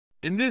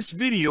In this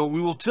video, we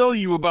will tell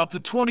you about the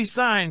 20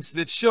 signs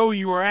that show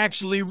you are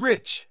actually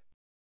rich.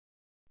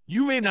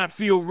 You may not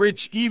feel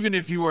rich even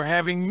if you are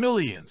having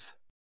millions.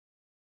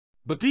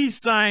 But these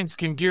signs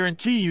can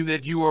guarantee you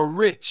that you are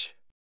rich.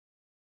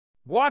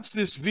 Watch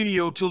this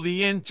video till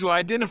the end to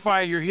identify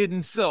your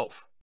hidden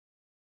self.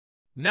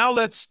 Now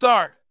let's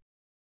start.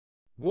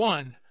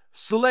 1.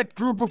 Select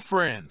group of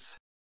friends.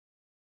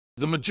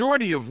 The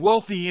majority of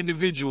wealthy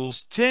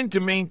individuals tend to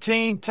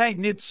maintain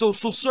tight-knit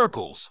social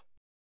circles.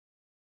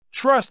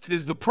 Trust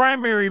is the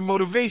primary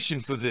motivation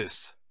for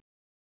this.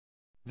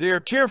 They are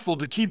careful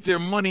to keep their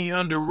money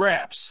under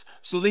wraps,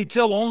 so they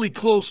tell only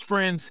close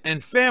friends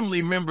and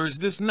family members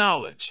this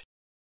knowledge.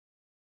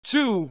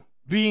 2.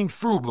 Being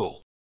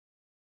frugal.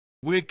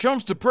 When it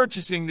comes to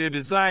purchasing their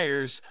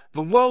desires,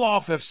 the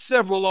well-off have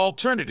several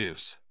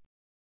alternatives.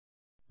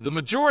 The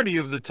majority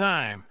of the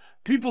time,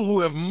 people who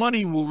have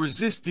money will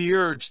resist the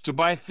urge to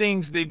buy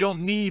things they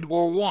don't need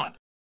or want.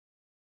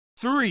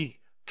 3.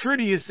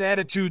 Courteous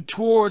attitude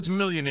towards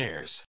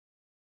millionaires.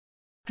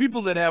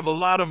 People that have a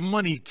lot of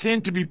money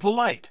tend to be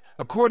polite,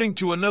 according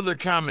to another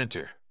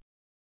commenter.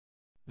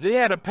 They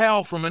had a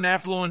pal from an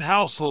affluent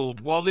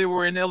household while they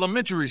were in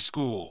elementary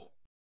school.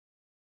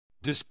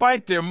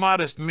 Despite their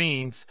modest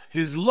means,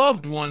 his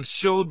loved ones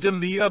showed them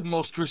the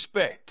utmost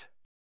respect.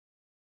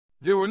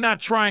 They were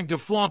not trying to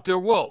flaunt their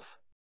wealth.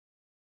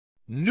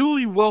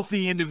 Newly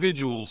wealthy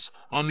individuals,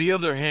 on the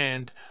other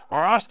hand,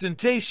 are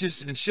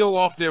ostentatious and show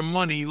off their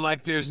money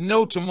like there's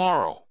no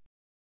tomorrow.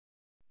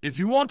 If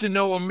you want to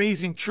know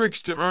amazing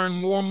tricks to earn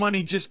more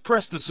money, just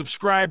press the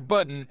subscribe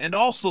button and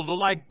also the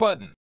like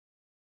button.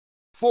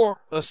 4.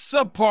 A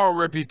subpar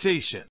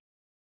reputation.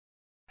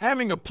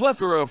 Having a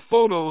plethora of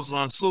photos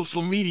on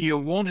social media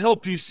won't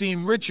help you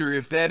seem richer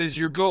if that is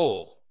your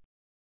goal.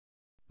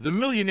 The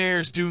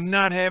millionaires do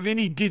not have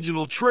any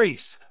digital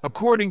trace,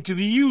 according to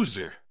the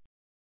user.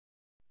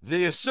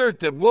 They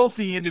assert that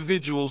wealthy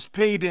individuals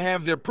pay to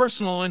have their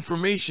personal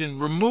information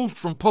removed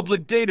from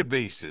public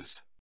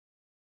databases.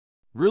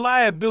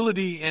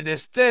 Reliability and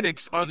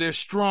aesthetics are their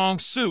strong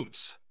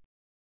suits.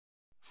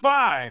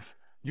 5.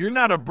 You're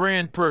not a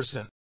brand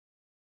person.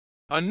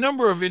 A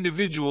number of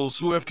individuals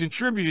who have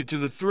contributed to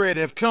the thread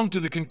have come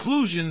to the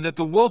conclusion that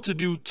the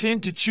well-to-do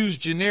tend to choose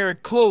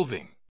generic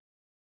clothing.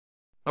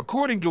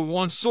 According to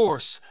one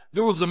source,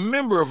 there was a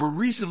member of a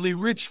recently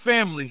rich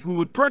family who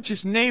would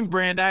purchase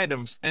name-brand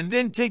items and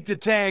then take the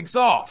tags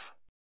off.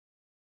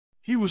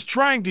 He was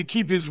trying to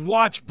keep his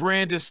watch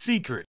brand a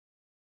secret.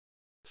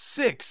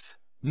 6.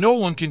 No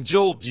one can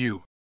jolt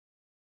you.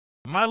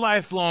 My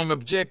lifelong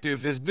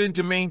objective has been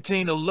to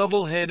maintain a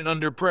level head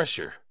under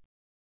pressure.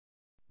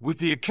 With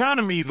the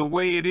economy the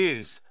way it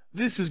is,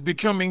 this is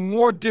becoming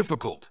more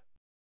difficult.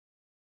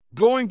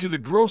 Going to the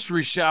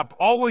grocery shop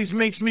always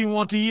makes me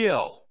want to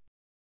yell.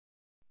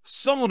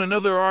 Someone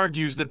another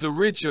argues that the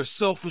rich are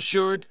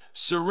self-assured,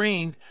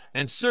 serene,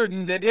 and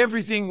certain that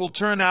everything will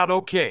turn out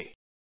okay.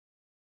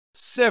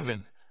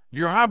 7.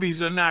 Your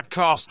hobbies are not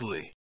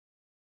costly.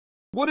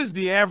 What is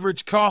the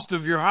average cost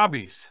of your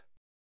hobbies?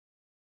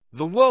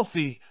 The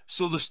wealthy,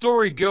 so the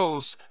story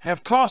goes,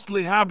 have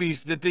costly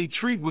hobbies that they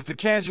treat with the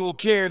casual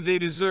care they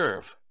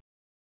deserve.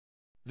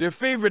 Their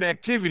favorite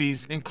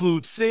activities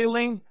include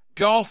sailing,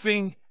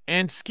 golfing,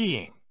 and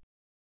skiing.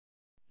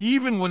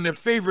 Even when their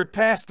favorite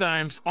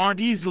pastimes aren't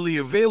easily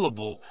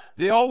available,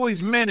 they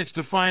always manage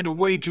to find a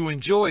way to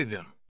enjoy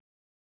them.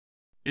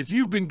 If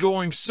you've been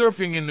going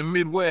surfing in the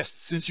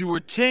Midwest since you were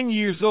 10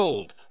 years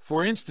old,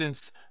 for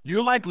instance,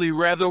 you're likely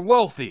rather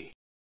wealthy.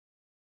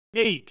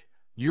 8.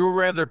 You're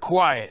rather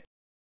quiet.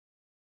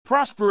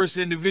 Prosperous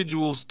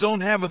individuals don't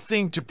have a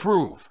thing to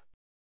prove.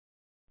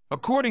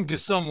 According to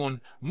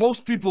someone,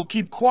 most people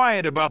keep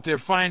quiet about their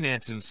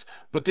finances,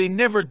 but they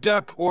never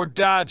duck or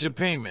dodge a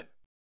payment.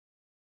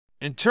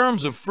 In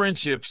terms of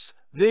friendships,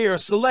 they are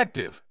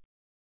selective.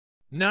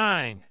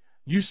 9.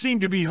 You seem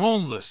to be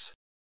homeless.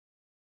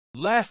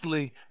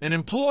 Lastly, an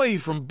employee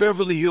from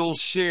Beverly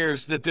Hills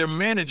shares that their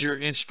manager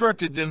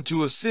instructed them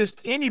to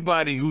assist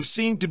anybody who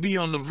seemed to be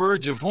on the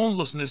verge of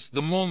homelessness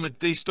the moment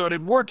they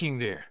started working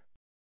there.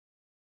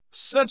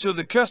 Such are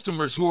the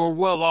customers who are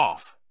well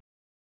off.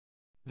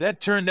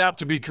 That turned out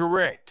to be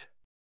correct.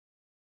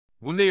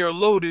 When they are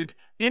loaded,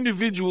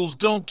 individuals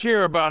don't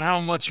care about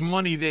how much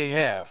money they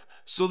have,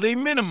 so they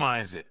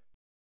minimize it.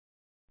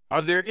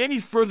 Are there any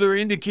further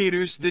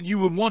indicators that you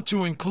would want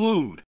to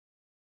include?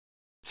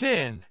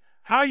 10.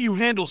 How you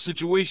handle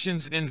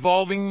situations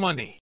involving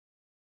money.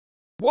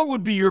 What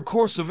would be your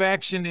course of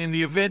action in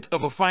the event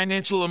of a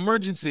financial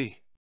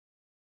emergency?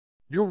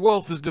 Your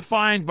wealth is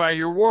defined by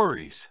your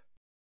worries.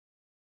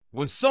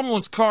 When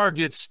someone's car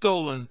gets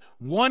stolen,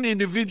 one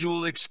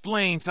individual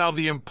explains how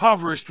the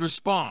impoverished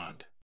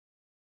respond.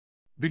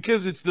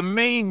 Because it's the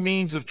main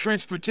means of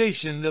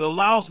transportation that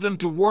allows them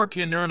to work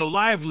and earn a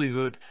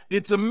livelihood,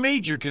 it's a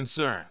major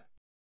concern.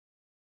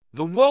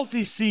 The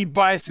wealthy see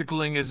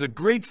bicycling as a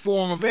great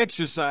form of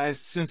exercise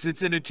since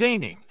it's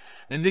entertaining,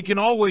 and they can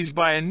always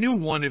buy a new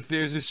one if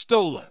theirs is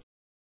stolen.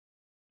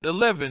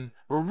 11.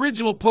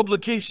 Original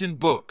publication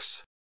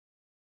books.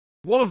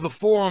 One of the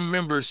forum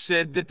members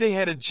said that they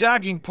had a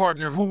jogging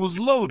partner who was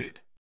loaded.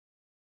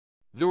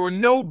 There were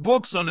no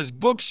books on his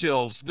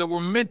bookshelves that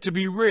were meant to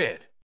be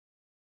read.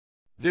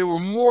 They were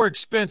more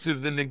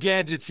expensive than the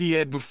gadgets he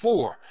had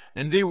before,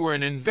 and they were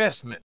an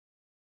investment.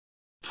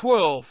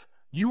 12.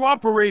 You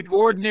operate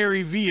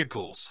ordinary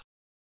vehicles.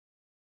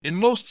 In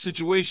most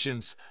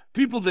situations,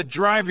 people that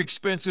drive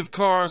expensive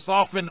cars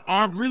often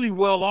aren't really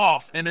well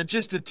off and are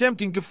just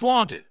attempting to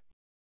flaunt it.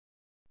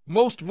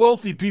 Most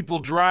wealthy people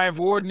drive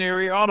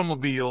ordinary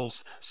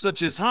automobiles,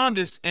 such as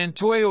Hondas and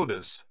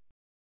Toyotas.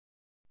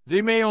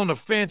 They may own a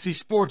fancy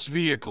sports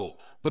vehicle,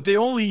 but they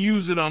only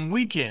use it on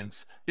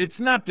weekends. It's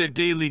not their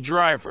daily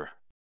driver.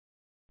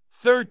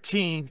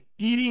 13.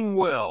 Eating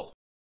well.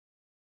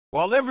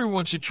 While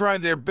everyone should try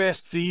their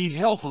best to eat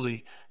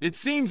healthily, it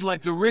seems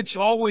like the rich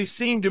always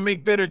seem to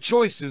make better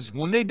choices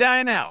when they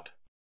dine out.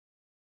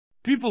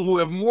 People who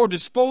have more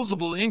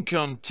disposable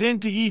income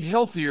tend to eat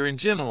healthier in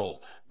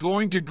general,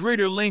 going to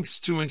greater lengths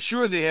to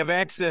ensure they have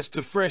access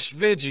to fresh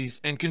veggies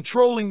and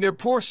controlling their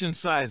portion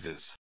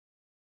sizes.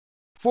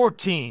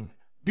 14.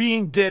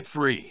 Being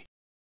debt-free.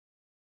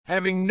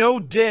 Having no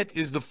debt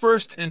is the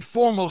first and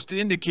foremost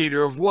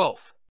indicator of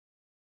wealth.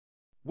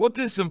 What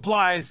this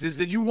implies is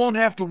that you won't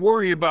have to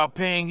worry about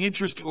paying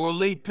interest or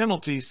late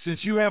penalties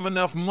since you have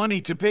enough money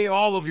to pay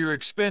all of your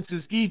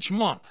expenses each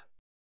month.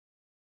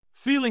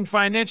 Feeling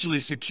financially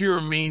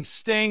secure means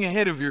staying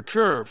ahead of your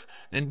curve,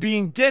 and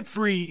being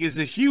debt-free is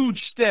a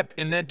huge step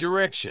in that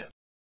direction.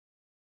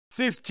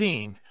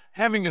 15.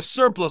 Having a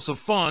surplus of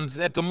funds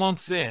at the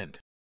month's end.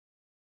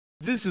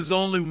 This is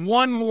only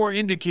one more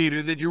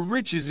indicator that your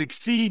riches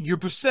exceed your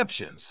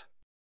perceptions.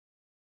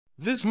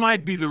 This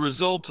might be the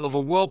result of a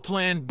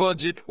well-planned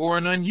budget or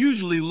an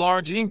unusually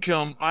large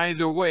income.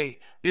 Either way,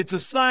 it's a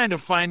sign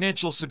of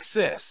financial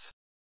success.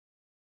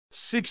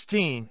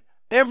 16.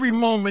 Every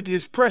moment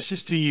is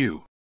precious to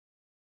you.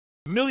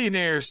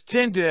 Millionaires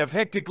tend to have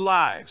hectic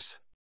lives.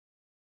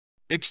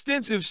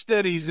 Extensive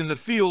studies in the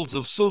fields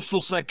of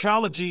social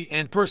psychology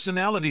and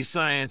personality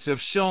science have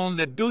shown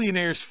that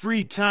billionaires'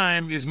 free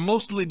time is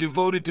mostly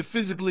devoted to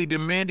physically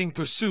demanding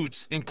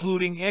pursuits,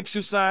 including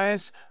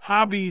exercise,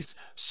 hobbies,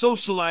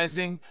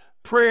 socializing,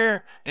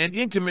 prayer, and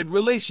intimate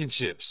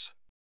relationships.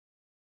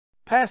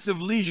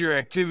 Passive leisure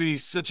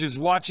activities such as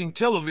watching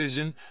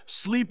television,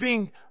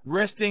 sleeping,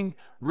 resting,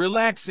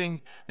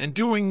 relaxing, and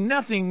doing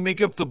nothing make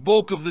up the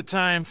bulk of the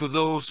time for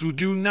those who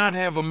do not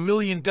have $1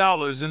 million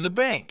in the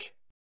bank.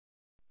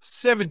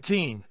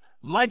 17.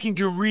 Liking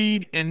to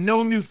read and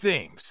know new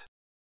things.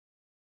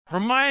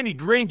 Hermione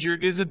Granger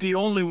isn't the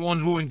only one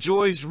who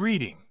enjoys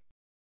reading.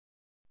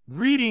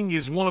 Reading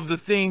is one of the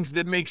things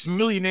that makes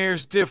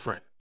millionaires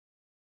different.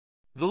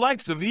 The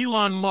likes of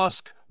Elon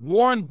Musk,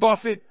 Warren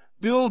Buffett,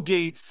 Bill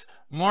Gates,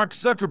 Mark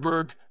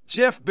Zuckerberg,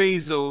 Jeff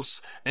Bezos,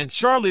 and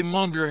Charlie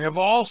Munger have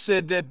all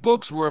said that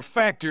books were a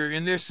factor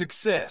in their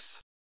success.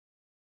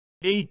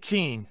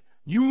 18.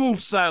 You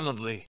move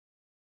silently.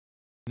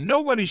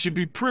 Nobody should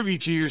be privy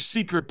to your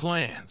secret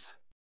plans.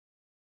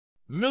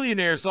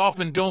 Millionaires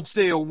often don't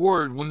say a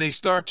word when they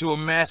start to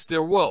amass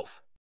their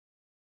wealth.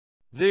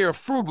 They are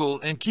frugal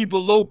and keep a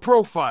low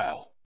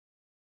profile.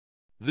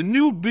 The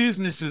new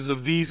businesses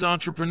of these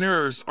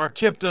entrepreneurs are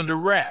kept under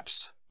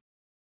wraps.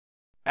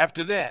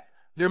 After that,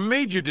 their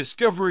major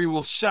discovery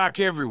will shock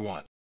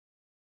everyone.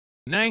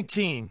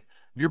 19.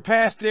 Your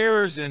past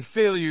errors and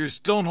failures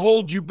don't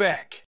hold you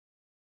back.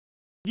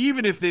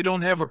 Even if they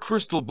don't have a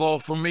crystal ball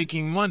for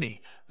making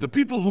money, the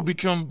people who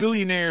become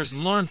billionaires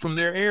learn from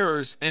their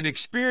errors and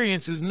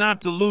experiences not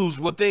to lose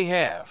what they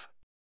have.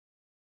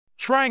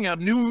 Trying out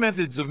new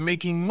methods of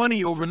making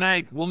money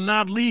overnight will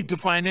not lead to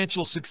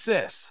financial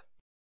success.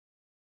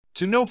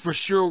 To know for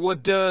sure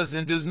what does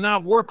and does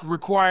not work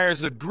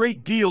requires a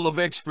great deal of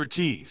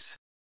expertise.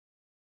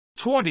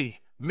 20.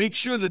 Make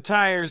sure the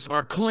tires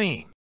are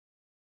clean.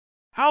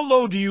 How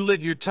low do you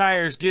let your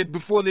tires get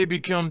before they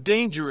become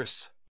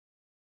dangerous?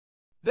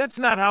 That's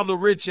not how the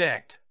rich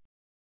act.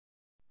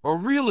 A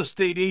real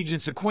estate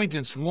agent's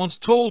acquaintance once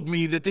told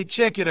me that they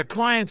check at a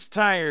client's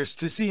tires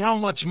to see how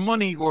much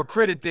money or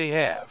credit they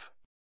have.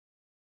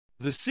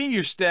 The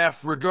senior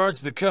staff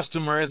regards the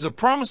customer as a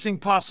promising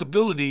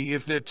possibility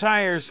if their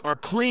tires are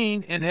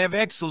clean and have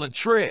excellent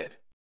tread.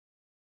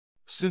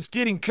 Since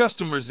getting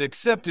customers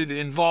accepted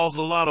involves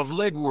a lot of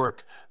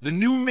legwork, the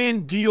new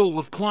men deal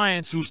with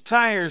clients whose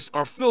tires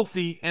are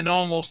filthy and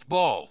almost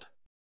bald.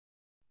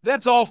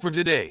 That's all for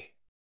today.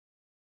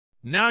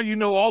 Now you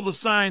know all the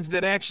signs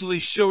that actually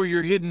show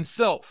your hidden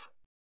self.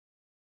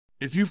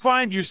 If you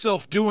find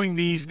yourself doing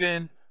these,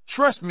 then,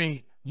 trust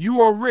me,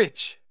 you are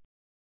rich.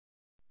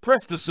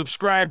 Press the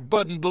subscribe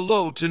button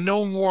below to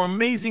know more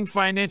amazing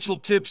financial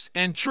tips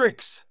and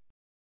tricks.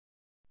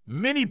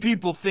 Many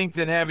people think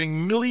that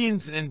having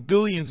millions and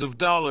billions of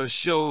dollars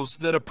shows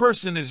that a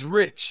person is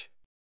rich.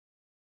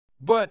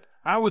 But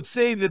I would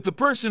say that the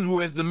person who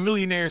has the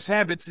millionaire's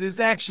habits is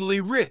actually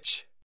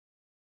rich.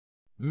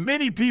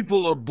 Many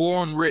people are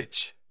born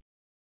rich,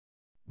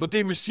 but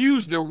they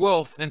misuse their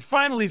wealth and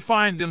finally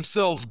find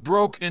themselves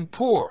broke and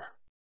poor.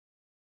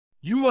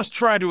 You must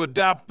try to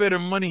adopt better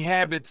money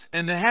habits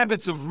and the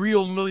habits of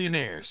real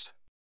millionaires.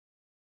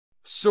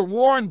 Sir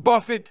Warren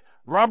Buffett,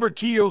 Robert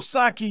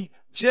Kiyosaki,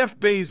 Jeff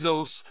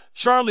Bezos,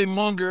 Charlie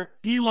Munger,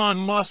 Elon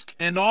Musk,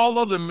 and all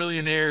other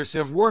millionaires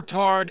have worked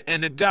hard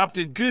and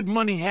adopted good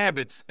money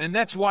habits, and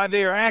that's why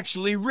they are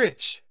actually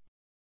rich.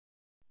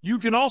 You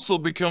can also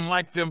become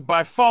like them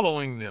by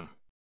following them.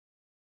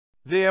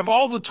 They have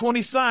all the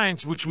 20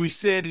 signs which we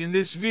said in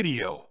this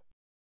video.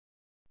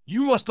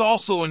 You must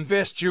also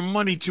invest your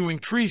money to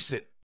increase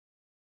it.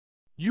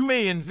 You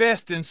may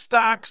invest in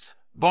stocks,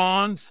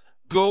 bonds,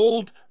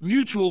 gold,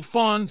 mutual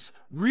funds,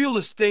 real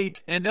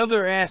estate, and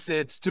other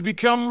assets to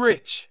become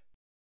rich.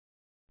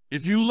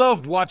 If you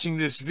loved watching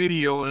this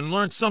video and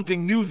learned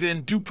something new,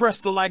 then do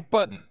press the like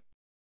button.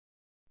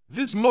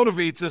 This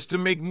motivates us to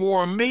make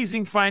more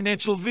amazing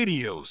financial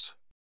videos.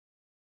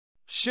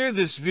 Share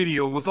this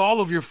video with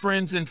all of your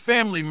friends and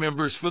family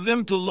members for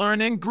them to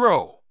learn and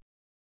grow.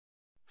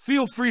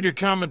 Feel free to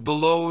comment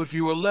below if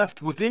you are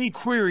left with any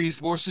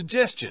queries or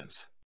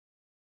suggestions.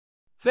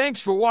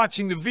 Thanks for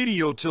watching the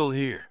video till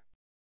here.